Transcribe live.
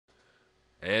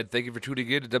And thank you for tuning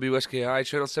in to WSKI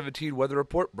Channel 17 Weather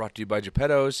Report, brought to you by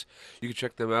Geppetto's. You can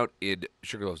check them out in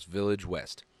Sugarloaf Village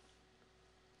West.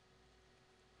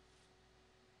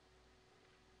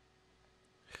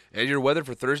 And your weather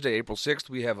for Thursday, April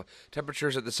 6th, we have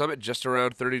temperatures at the summit just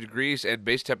around 30 degrees and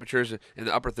base temperatures in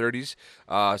the upper 30s.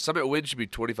 Summit wind should be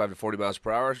 25 to 40 miles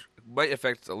per hour. Might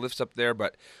affect the lifts up there,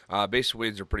 but base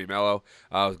winds are pretty mellow,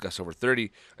 with gusts over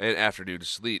 30, and afternoon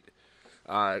sleet.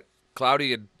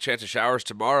 Cloudy and chance of showers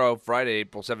tomorrow, Friday,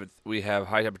 April 7th. We have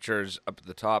high temperatures up at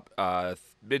the top,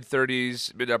 mid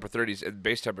 30s, mid upper 30s, and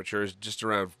base temperatures just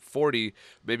around 40,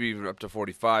 maybe even up to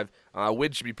 45.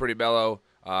 Wind should be pretty mellow,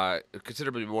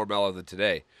 considerably more mellow than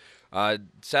today.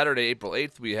 Saturday, April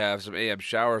 8th, we have some AM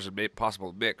showers and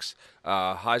possible mix.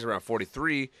 Highs around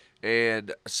 43.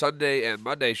 And Sunday and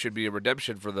Monday should be a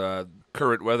redemption for the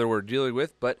current weather we're dealing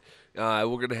with. But we're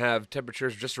going to have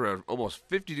temperatures just around almost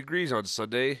 50 degrees on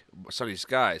Sunday, sunny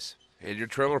skies. And your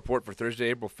trail report for Thursday,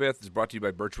 April 5th is brought to you by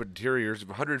Birchwood Interiors.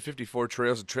 154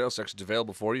 trails and trail sections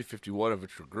available for you, 51 of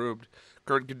which were groomed.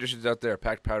 Current conditions out there,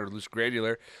 packed powder, loose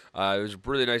granular. It was a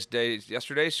really nice day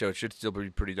yesterday, so it should still be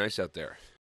pretty nice out there.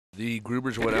 The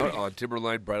groomers went out on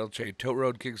Timberline, Bridle Chain, Tote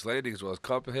Road, Kings Landing, as well as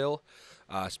Comp Hill,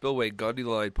 Spillway, Gundy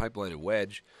Line, Pipeline, and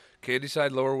Wedge.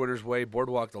 Candyside, Lower Winters Way,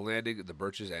 Boardwalk, The Landing, The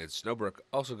Birches, and Snowbrook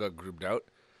also got groomed out.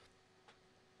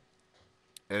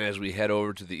 And as we head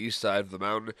over to the east side of the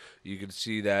mountain, you can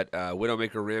see that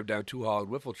Widowmaker, Ramdown, Two Hall, and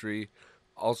Whiffletree,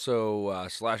 also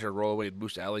Slasher, Rollaway, and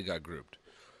Moose Alley got grouped.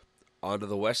 On to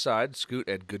the west side, Scoot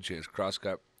and Good Chance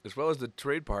Crosscut, as well as the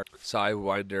terrain park,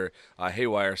 Sidewinder,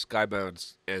 Haywire,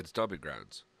 Skybound, and Stomping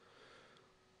Grounds.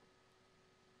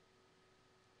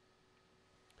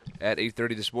 At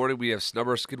 8:30 this morning, we have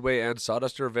Snubber, Skidway, and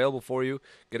Sawduster available for you,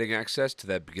 getting access to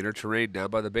that beginner terrain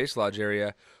down by the Base Lodge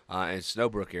area and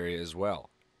Snowbrook area as well.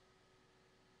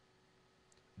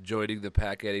 Joining the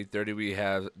pack at 8:30, we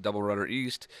have Double Runner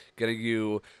East, getting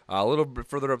you a little bit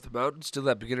further up the mountain, still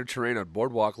that beginner terrain on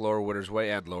Boardwalk, Lower Winters Way,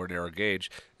 and Lower Narrow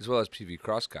Gauge, as well as PV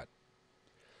Crosscut.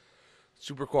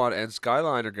 Superquad and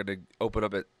Skyline are going to open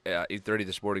up at 8:30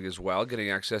 this morning as well, getting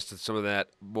access to some of that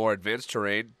more advanced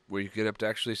terrain where you can get up to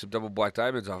actually some double black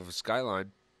diamonds off of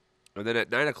Skyline. And then at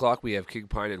 9 o'clock, we have King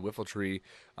Pine and Whiffletree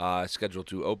scheduled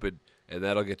to open, and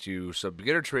that'll get you some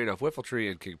beginner terrain off Whiffletree,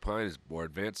 and King Pine is more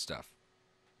advanced stuff.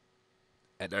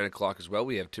 At 9 o'clock as well,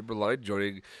 we have Timberline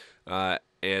joining,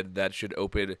 and that should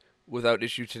open without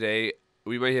issue today.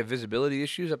 We might have visibility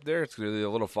issues up there. It's going to be a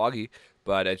little foggy,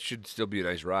 but it should still be a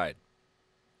nice ride.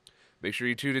 Make sure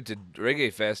you tune into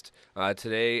Reggae Fest.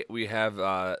 Today we have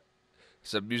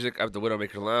some music at the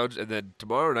Widowmaker Lounge, and then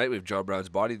tomorrow night we have John Brown's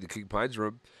Body in the King Pines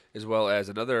Room, as well as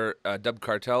another Dub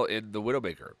Cartel in the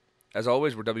Widowmaker. As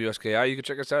always, we're WSKI. You can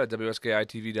check us out at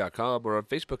WSKITV.com or on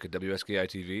Facebook at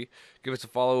WSKITV. Give us a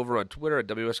follow over on Twitter at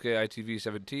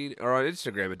WSKITV17 or on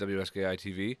Instagram at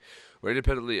WSKITV. We're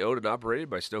independently owned and operated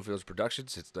by Snowfields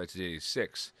Productions since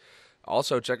 1986.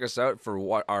 Also, check us out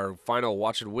for our final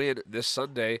Watch and Win this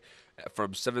Sunday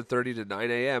from 7:30 to 9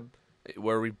 a.m.,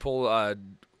 where we pull a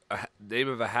name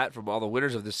of a hat from all the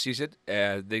winners of this season,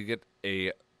 and they get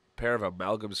a pair of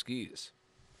Amalgam skis.